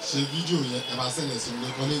ṣe fídíò yẹn ẹ máa sẹ́lẹ̀ sí ilé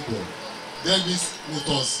kọ́lé gbọ́ Demis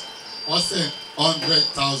Motors wọ́n send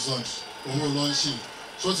 100,000 owó lọ́ọ̀ṣì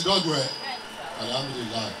ṣó ti dọ́gbọ̀ ẹ̀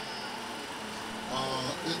alhamdulilayi.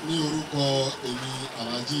 Ní orúkọ èmi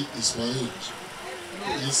Alhaji Ismail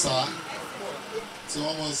Isa tí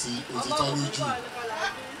wọ́n mọ̀ sí òtítọ́ lójú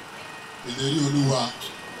ìlérí olúwa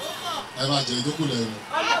ẹ máa jẹ ìjókòó lẹ́nu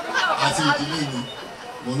àti ìdílé mi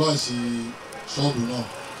mo lọ́ọ́ ṣe ṣọ́ọ̀bù náà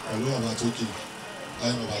pẹ̀lú ọ̀bà tókè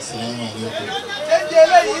láì bàbá sílámù àlẹ́kọ̀ọ́. ṣéǹjì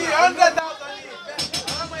eléyìí 100,000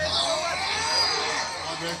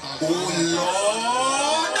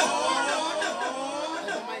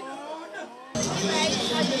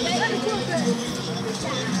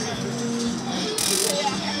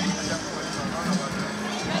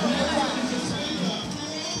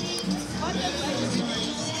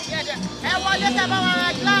 ẹ wọlé tẹ bá wà ra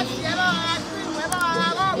gíláàsì ẹ bá wà ra kírìmù ẹ bá wà ra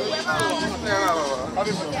rọ́ọ̀bù ẹ bá wà ra.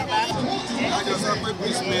 Ajọ sọ pé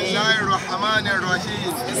bismillahir rahmanir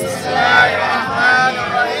rahim. Bismillahir rahmanir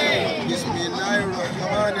rahim. Bismillahir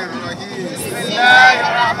rahmanir rahim. Bismillahir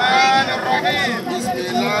rahmanir rahim.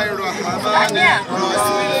 Bismillahir rahmanir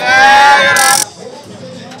rahim.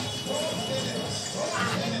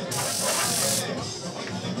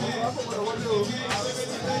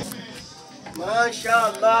 ما شاء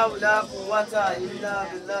الله لا قوة إلا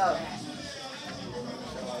بالله.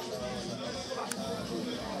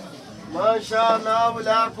 ما شاء الله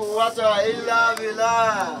لا قوة إلا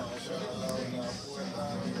بالله.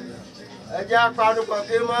 أجا قالوا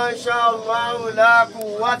كي ما شاء الله لا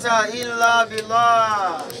قوة إلا بالله.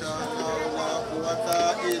 ما شاء الله لا قوة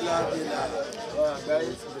إلا بالله.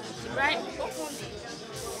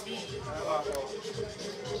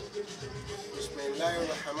 بسم الله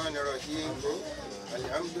الرحمن الرحيم.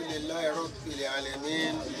 الحمد لله رب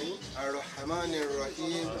العالمين الرحمن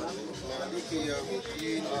الرحيم مالك يوم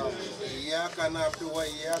الدين إياك نعبد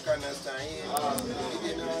وإياك نستعين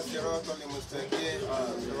اهدنا الصراط المستقيم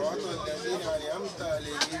صراط الذين أنعمت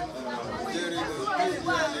عليهم غير المغضوب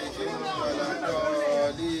عليهم ولا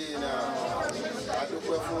الضالين.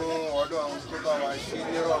 adúpẹ́ fún Ọlọ́run tó bá wa ṣe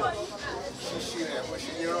nírọ̀rùn ṣíṣe rẹ̀ bó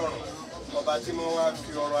ṣe nírọ̀rùn ọba tí mo wá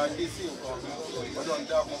fi ọrọ̀ ajé sí nǹkan Ọlọ́run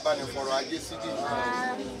dákun bá ní fọrọ̀ ajé sí bí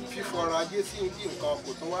fífọrọ̀ ajé sí bí nǹkan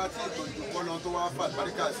kò tó wá tí ìtòjú kọ́nà tó wá fà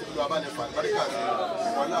àlùbáríkà sí ló abáni fà àlùbáríkà sí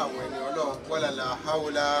wọlé àwọn ẹni Ọlọ́run wọlàlà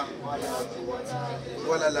haúlá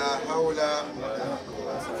wọlàlà haúlá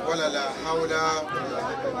wọlàlà haúlá.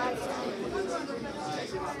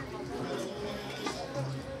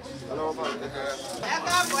 ẹ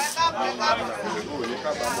káàbọ̀ ẹ káàbọ̀ ẹ káàbọ̀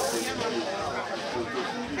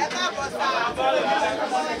ẹ káàbọ̀ sáà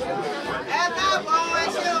ẹ káàbọ̀ ẹ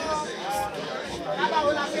ṣé o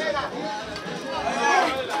kábàáwò la fẹ́ rà.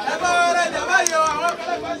 ẹ bá wọlé jàmbá yìí o àwọn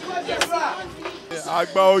kẹlẹ́kọ̀ọ́ tí wọ́n ṣe fúra.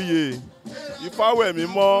 àgbà oyè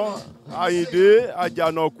Ifáwẹ̀mímọ́ Àyìndé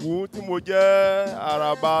Àjànàkú tí mo jẹ́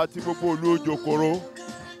àràbà tí gbogbo ìlú Òjòkòrò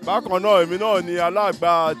bákan náà èmi náà ni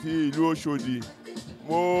aláàgbà ti ìlú Òṣòdì.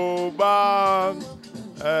 Mo bá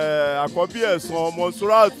Àkọ́bí Ẹ̀sán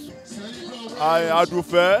Monsurat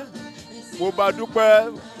Adùfẹ́ mo bá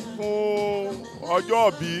dúpẹ́ fún ọjọ́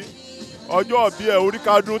òbí ẹ̀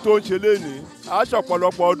oríkádún tó ń ṣe lénìí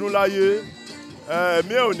aṣọ̀pọ̀lọpọ̀ ọdún láyé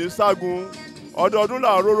ẹ̀mí ẹ̀ ò ní ságun ọdọọdún là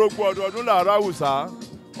ń rórógbó ọdọọdún là ń ráwùsá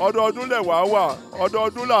ọdọọdún lẹ̀ wá wà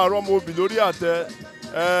ọdọọdún là ń rọ́mọ obì lórí àtẹ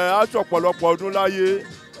aṣọ̀pọ̀lọpọ̀ ọdún láyé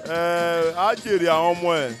á jèrè àwọn ọmọ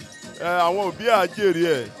ẹ̀ àwọn òbí àjèrè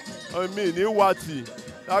ẹ̀ mi ní wàtì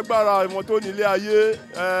lágbára wọn tó nílé ayé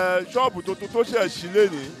ṣọ́ọ̀bù tuntun tó ṣẹ̀ sí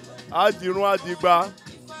lénìí àdìrún àdìgbà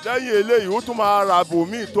lẹ́yìn eléyìí ó tún máa rà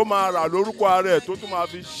bòmíì tó máa rà lórúkọ ara ẹ̀ tó tún máa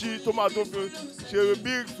fi ṣí tó máa tó fi ṣe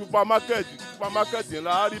bí supamákẹ́ẹ̀tì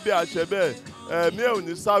ńlá á rí bí àṣẹ bẹ́ẹ̀ ẹ̀mí ẹ̀ ò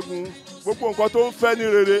ní ságun gbogbo nǹkan tó ń fẹ́ ní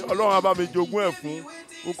rere ọlọ́run á bá mi jogún ẹ̀ fún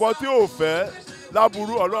nǹkan tí ò fẹ́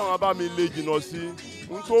láburú ọlọ́run á bá mi lè jìnnà sí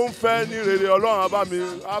n tó ń fẹ́ ní rere ọlọ́run á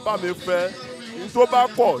bá mi fẹ́ n tó bá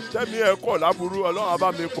kọ̀ tẹ́mi ẹ̀ kọ̀ láburú ọlọ́run á bá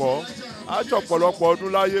mi kọ̀ á ṣọ̀pọ̀lọpọ̀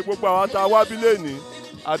ọdún láyé gbogbo àwọn tá a wá bí lẹ́nìí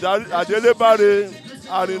àdélébáre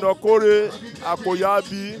àrìnàkóre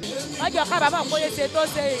àkòyábí. ọjọ́ kábàámọ̀ kó lè ṣe tó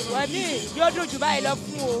ṣe ìwọ̀n ní yóò dùn jù báyìí lọ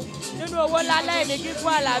fún o nínú owó ńlá lẹ́yìn ní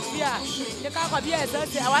kíkún àlàáfíà ní kákọ̀ bí ẹ̀sán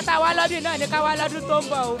ṣe àwọn tá a wá lọ́dún náà ní ká wá lọ́dún tó ń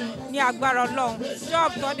bọ̀ o. ní agbára ọlọ́run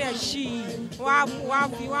ṣọ́ọ̀bù tó dẹ̀ ṣí i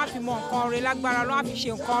wọ́n á fi mọ nǹkan rẹ̀ lágbára ọlọ́run á fi ṣe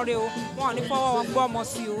nǹkan rẹ̀ o wọn ò ní fọwọ́ wọn gbọ́ ọmọ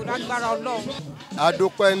sí o lágbára ọlọ́run. a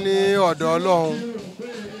dúpẹ́ ní ọ̀dọ̀ ọlọ́run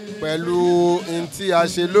pẹ̀lú ohun tí a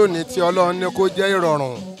ṣe lónìí tí ọlọ́run ní kó jẹ́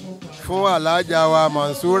ìrọ̀rùn fún alájà wa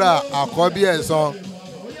Mansura Àkọ́bí Ẹ̀san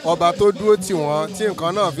ọba tó dúró tì wọ́n tí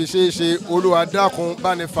nǹkan náà fi ṣeé ṣe Olúwa dákun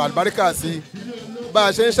bá ní fàlùbáríkà sí bá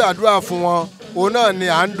a ṣe ń ṣàdúrà fún wọn òun náà ni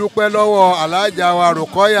à ń dúpẹ́ lọ́wọ́ alájà wa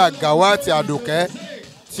Rùkọ́yà Gàwátì Àdùkẹ́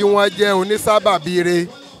tí wọ́n jẹ́ onísábàbíire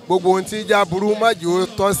gbogbo ohun tí ìjà burú májì ó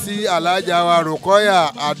tọ́ sí alájà wa Rùkọ́yà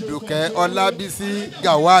Àdùkẹ́ Ọlábísí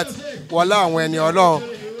Gàwátì wọlé àwọn ẹni ọlọ́run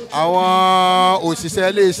àwọn òṣìṣẹ́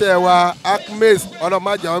iléeṣẹ́ wa acmes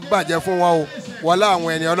ọlọ́mọdé wọn bàjẹ́ fún wọn o wọlé àwọn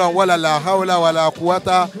ẹni ọlọ́run wọlé la hawla wàlà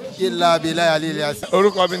kúwátá ilà abilà àlìlẹ̀ àṣẹ.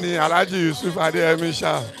 orúkọ mi ni Alhaji Yusuf Adéyẹmí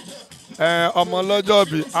Ṣá ọmọ lọ́jọ́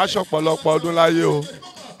bí aṣọ pọ̀lọpọ̀ ọdún láyé o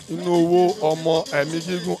inú owó ọmọ ẹ̀mí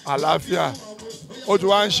gígùn àlàáfíà ó ti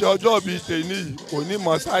wá ń ṣe ọjọ́ bíi tèmi yìí kò ní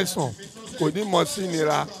mọ̀ ṣàìsàn kò ní mọ̀ sí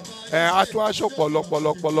ìnira a tún aṣọ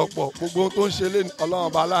pọ̀lọpọ̀lọpọ̀lọpọ̀ gbogbo ohun tó ń ṣe lé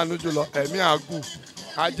ọlọ́run bá láàánú jùlọ ẹ̀mí àgùn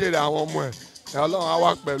á jèrè àwọn ọmọ ẹ̀ ọlọ́run á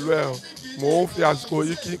wà pẹ̀lú ẹ̀ mò ń fi àsìkò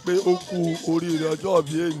yìí kí pé ó kú oríire ọjọ́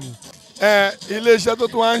bíi èyí iléeṣẹ́ tó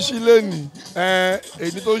tún wá ń ṣí lẹ́nìí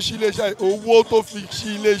èyí tó ń ṣí iléeṣẹ́ owó tó fi ṣí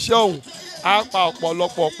iléeṣẹ́ ọ̀hún á pa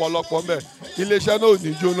ọ̀pọ̀lọpọ̀ mbẹ̀ iléeṣẹ́ náà ò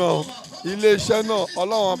ní jóná iléeṣẹ́ náà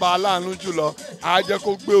ọlọ́run ọba aláàánú jùlọ á jẹ́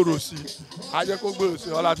kó gbèrò sí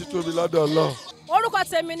ọlá títóbi lọ́dọ̀ ọlọ́run. orúkọ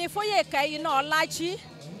tèmi ni Fóyèkẹ́ Ináọlájí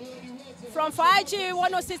from Fàájì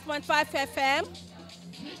 106.5 FM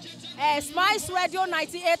Smiles Radio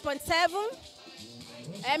 98.7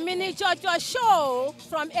 Mini Jojo Show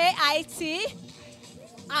from AIT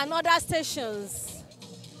and other stations.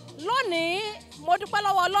 Lónìí mo dúpẹ́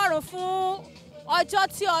lọ́wọ́ Ọlọ́run fún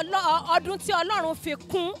ọdún tí Ọlọ́run fi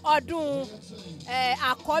kún ọdún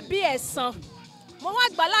Àkọ́bí Ẹ̀san. Mo wá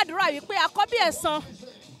gbàládùra wípé Àkọ́bí Ẹ̀san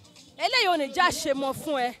eléyìí ò ní já ṣe mọ́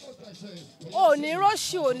fún ẹ ò ní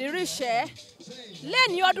róṣì ò ní ríṣẹ́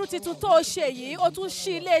lẹ́ni ọdún tuntun tó o ṣe yìí ó tún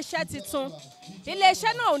ṣí iléeṣẹ́ tuntun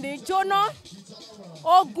iléeṣẹ́ náà ò ní jóná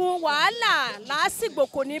ogun wàhálà lásìgbò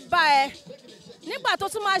kò ní bá ẹ nígbà tó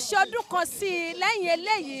tún máa ṣe ọdún kan sí i lẹ́yìn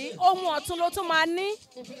eléyìí ohun ọ̀tun ló tún máa ní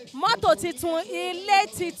mọ́tò tuntun ilé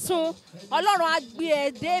tuntun Ọlọ́run á gbé ẹ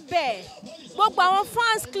débẹ̀ gbogbo àwọn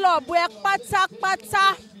fans club ẹ pátápátá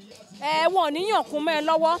wọn ò ní yàn kún mọ́ ẹ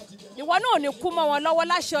lọ́wọ́ ìwọ náà ò ní kú mọ́ wọn lọ́wọ́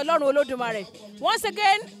láṣẹ Ọlọ́run Olódùmarè. Once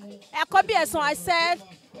again Àkọ́bí Ẹ̀san, I said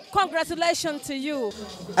congratulations to you.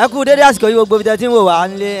 ẹ kú dédé àsìkò yìí gbogbo ibi tí ń wò wá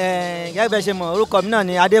nílé gẹ́gẹ́ bẹ́ẹ̀ ṣe mọ̀ orúkọ mi náà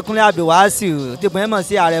ni Adékúnlé Abdulwasiu tí pín in mọ̀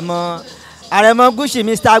sí àrẹ̀mọ Gúúsì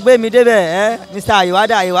Mr. Gbémidébẹ̀ Mr.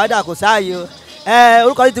 ìwádà kò sáàyè o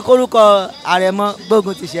orúkọ tí ti kó orúkọ àrẹ̀mọ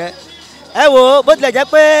gbógun ti ṣẹ́ ẹ wo bó tilẹ̀ jẹ́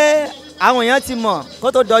pé àwọn èèyàn ti mọ̀ kó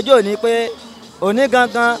tó dọjọ́ òní pé òní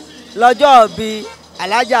gangan lọ́jọ́ bíi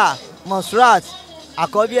Alájà Monsurat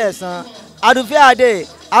Àkọ́bí Ẹ̀san Àdùfẹ́ Adé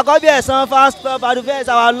Àkọ́bí Ẹ̀san fans club Àdùfẹ́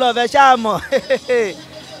Ẹ̀san wa lọ́ọ̀fẹ́ ṣáà mọ̀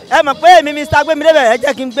ẹ mọ̀ pé èmi Mr. Gbémidébẹ̀ ẹ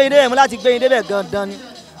jẹ́ kí n gbé yín débẹ̀ mú láti gbé yín débẹ̀ gandan ni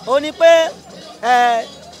ó ní pé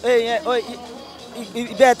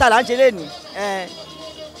ìbẹ̀ẹ̀ta là ń ṣe lénìí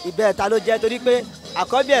ìbẹ̀ẹ̀ta ló jẹ́ torí pé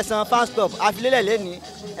Àkọ́bí Ẹ̀san fans club àfilélẹ̀ lénìí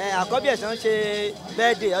Àkọ́bí Ẹ̀san ṣe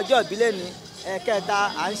birthday ọjọ́ ìbí lénìí kẹta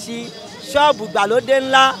à ń ṣí ṣọ́ọ̀bù gbàlódé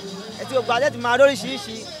ńlá tí o gbàdé ti máa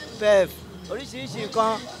lóríṣiríṣi pef oríṣiríṣi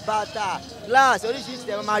nǹkan bàtà glass oríṣiríṣi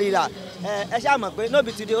tẹ̀ máa rira ẹ ṣáà mọ̀ pé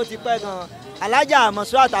nóbi tìde ó ti pẹ́ gan-an Alájà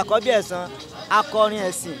Monsurat Àkọ́bí Ẹ̀san akọrin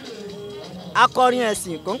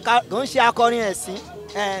ẹ̀sìn kò ń ṣe akọrin ẹ̀sìn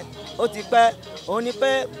ó ti pẹ́ òun ni pé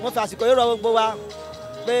mo fi àsìkò yìí rọ gbogbo wa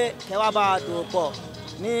pé kẹwàá bá a dòwò pọ̀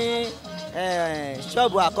ní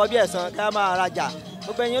ṣọ́ọ̀bù Àkọ́bí Ẹ̀san ká máa rajà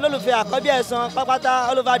gbogbo ẹ̀yin olólùfẹ́ Àkọ́bí Ẹ̀san pápátá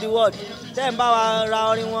all over the world tẹ́ ń bá wa ra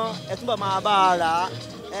orin wọn ẹ túbọ̀ máa bá wa rà á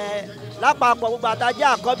lápapọ̀ gbogbo àtàjẹ́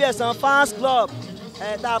Àkọ́bí Ẹ̀san fans club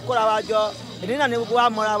tá a kóra wa jọ èdè náà ni gbogbo wa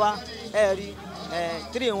mọ́ra wa rí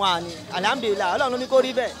 3-1 ni alhamdulilayi Ọlọ́run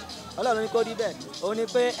ní kó rí bẹ́ẹ̀ òun ni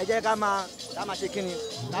pé ẹ jẹ́ ká máa ṣe kíni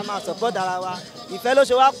ká máa support ara wa ìfẹ́ ló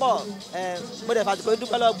ṣe wá pọ̀ mo dẹ̀ fàtìkò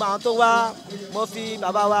dúpẹ́ lọ́gbọ̀n àwọn tó wá mo fi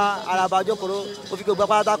bàbá wa Àràbà Jókòrò mo fi gbogbo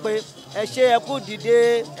pátá pé ẹ ṣe ẹ kú dìde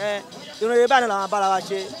irun yorùbá náà làwọn abára wa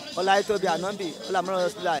ṣe ọlá ìtòbí ànábì ọlámọlá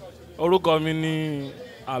ọsílà. orúkọ mi ni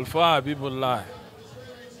Alfa Abibullah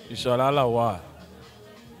Ìṣọ̀lá Lawal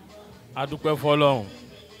adúpẹ́ fọlọ́run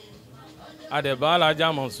adẹ̀bá alájà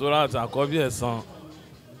Monsurat Àkọ́bí Ẹ̀san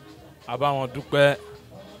àbáwọn dúpẹ́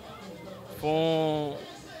fún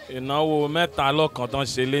ìnáwó mẹ́ta lọ́kàn tán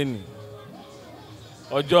ṣe lénìí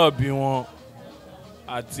ọjọ́ ìbí wọn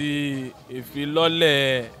àti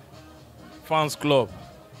ìfilọ́lẹ̀ fans club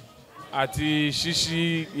àti ṣíṣí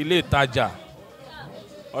ilé ìtajà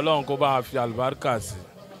ọlọ́run kó bá a fi àlùbáríkà sí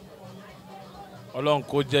ọlọ́run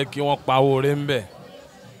kó jẹ́ kí wọ́n pawó rẹ̀ ń bẹ̀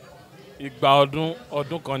ìgbà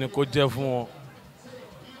ọdún kan ni kó jẹ́ fún wọn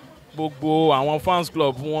gbogbo àwọn fans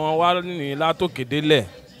club wọn wá ní látòkè délẹ̀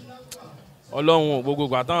ọlọ́run gbogbo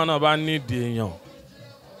ìgbà táwọn náà bá nídìí èèyàn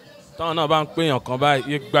táwọn náà bá ń pèèyàn kan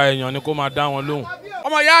báyìí igba èèyàn ni kó máa dá wọn lóhùn.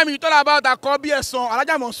 ọmọ ìyá mi tọ́lá bá Àkọ́bí Ẹ̀san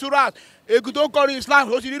alájà Monsurat ègùn tó ń kọrin Islam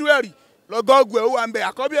ó ti rírú ẹ̀rí lọ́gọ́gù ẹ̀ ó wà ń bẹ̀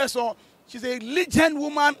Àkọ́bí Ẹ̀san. She's a legend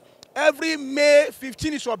woman. Every May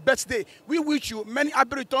 15 is your birthday. We wish you many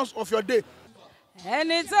happy returns of your day.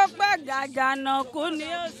 ẹni tó pẹ́ gàgànà kú ni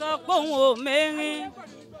ó sọ pé òun ò mẹ́rin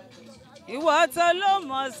ìwọ tó ló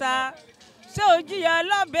mọ̀ sá ṣé o jiyàn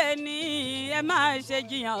lọ́bẹ̀ ni ẹ máa ṣe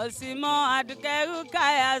jiyàn sí mọ́ Àdùkẹ́rù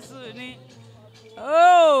Káyàsù ni.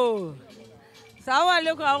 Sàwọn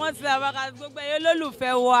àlékún àwọn tí a bá ka gbogbo ẹyẹ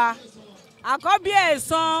lólùfẹ́ wa Àkọ́bí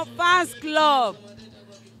Ẹ̀san fans club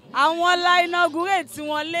àwọn la inaugurate tí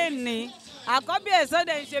wọ́n lè ní Àkọ́bí Ẹ̀san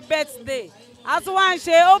dẹ̀ ń ṣe birthday a tún wá ń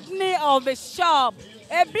ṣe opening of a shop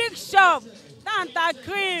a big shop tanta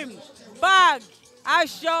cream bag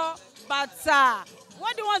aṣọ bàtà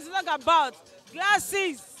what do you want to talk about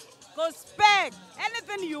glasses cosmetics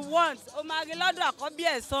anything you want o máa rí lọ́dọ̀ Àkọ́bí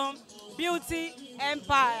Ẹ̀san beauty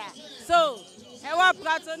empire so ẹ wá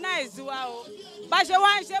patronize wa o bá ṣe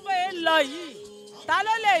wá ń ṣe bóyá ń lọ yìí ta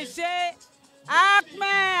ló lè ṣe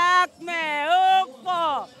Acme ó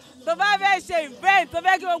pọ̀ tó bá fẹ́ ṣe event tó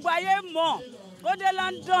fẹ́ kí gbogbo ayé mọ̀ ó dé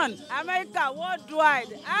London America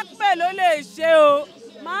worldwide Acme ló lè ṣe o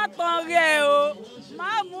má tán rí ẹ o má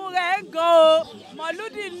mú rẹ gan o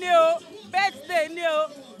mọ̀lúdì ni o birthday ni o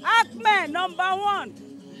Acme #1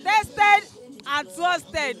 tested and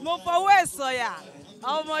trusted mo fọwọ́ ẹ̀ sọ̀yà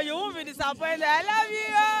ọmọ you won't be disappointed I love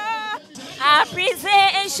you.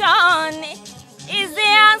 Appreciation is the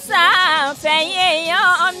answer fẹ̀yìn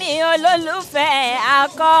èèyàn mi olólùfẹ́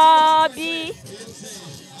Àkọ́bí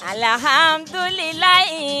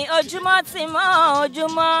alhamdulilayi ojúmọ́ ti mọ́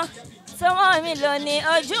ojúmọ́ tó mọ́ mi lónìí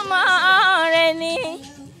ojúmọ́ rẹ ni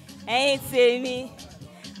ẹ̀yin tèmi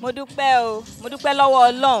mo dúpẹ́ o mo dúpẹ́ lọ́wọ́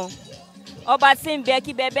Ọlọ́run ọba tí ń bẹ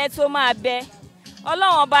kí bẹbẹ tó máa bẹ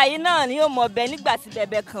Ọlọ́run ọba yìí náà ni yóò mọ̀ bẹ nígbà tí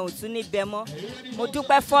bẹbẹ kan ò tún ní bẹ mọ́ mo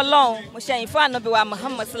dúpẹ́ fọ́lọ́run mo ṣẹ̀yìn fún ànábì wa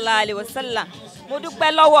Muhammad sallallahu alayhi wa sallam mo dúpẹ́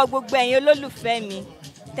lọ́wọ́ gbogbo ẹ̀yin olólùfẹ́ mi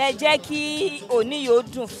tẹ́ jẹ́ kí òní yóò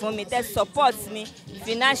dùn fún mi tẹ́ support mi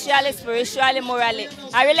financially spiritually morally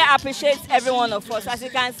I really appreciate every one of us as you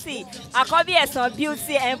can see Àkọ́bí Ẹ̀san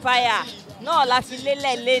beauty empire náà la fi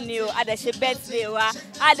lélẹ̀ léni o a dẹ̀ ṣe birthday wa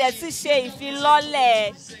a dẹ̀ ti ṣe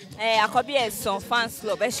ìfilọ́lẹ̀ Àkọ́bí Ẹ̀san fans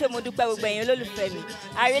club ẹ ṣé mo dúpẹ́ gbogbo ẹ̀yin olólùfẹ́ mi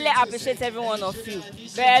I really appreciate every one of you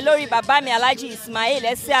bẹ̀rẹ̀ lórí bàbá mi Alhaji Ismail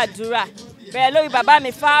ẹsẹ̀ àdúrà bẹ̀rẹ̀ lórí bàbá mi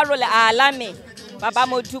Fárólẹ̀ Àlámì bàbá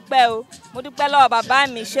mo dúpẹ́ o mo dúpẹ́ lọ́wọ́ bàbá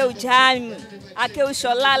mi Ṣéù Jamiu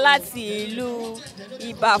Akéwùṣọlá láti ìlú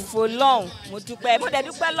Ìbàfò lọ́hùn mo dúpẹ́ mo dẹ̀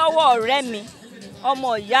dúpẹ́ lọ́wọ́ ọ̀rẹ́ mi ọmọ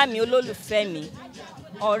ìyá mi olólùfẹ́ mi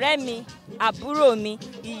ọ̀rẹ́ mi àbúrò mi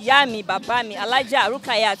ìyá mi bàbá mi Alájà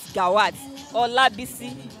Rukayat Gawat Ọlábísí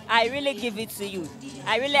I really give it to you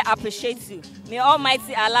I really appreciate you may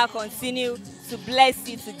Almighty Allah continue to bless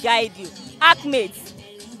you to guide you Acmate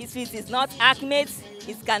if it is not Acmate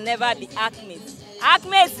it can never be Acmate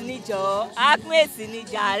Acmate ni jọ̀ọ́ Acmate ni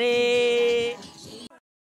jàre.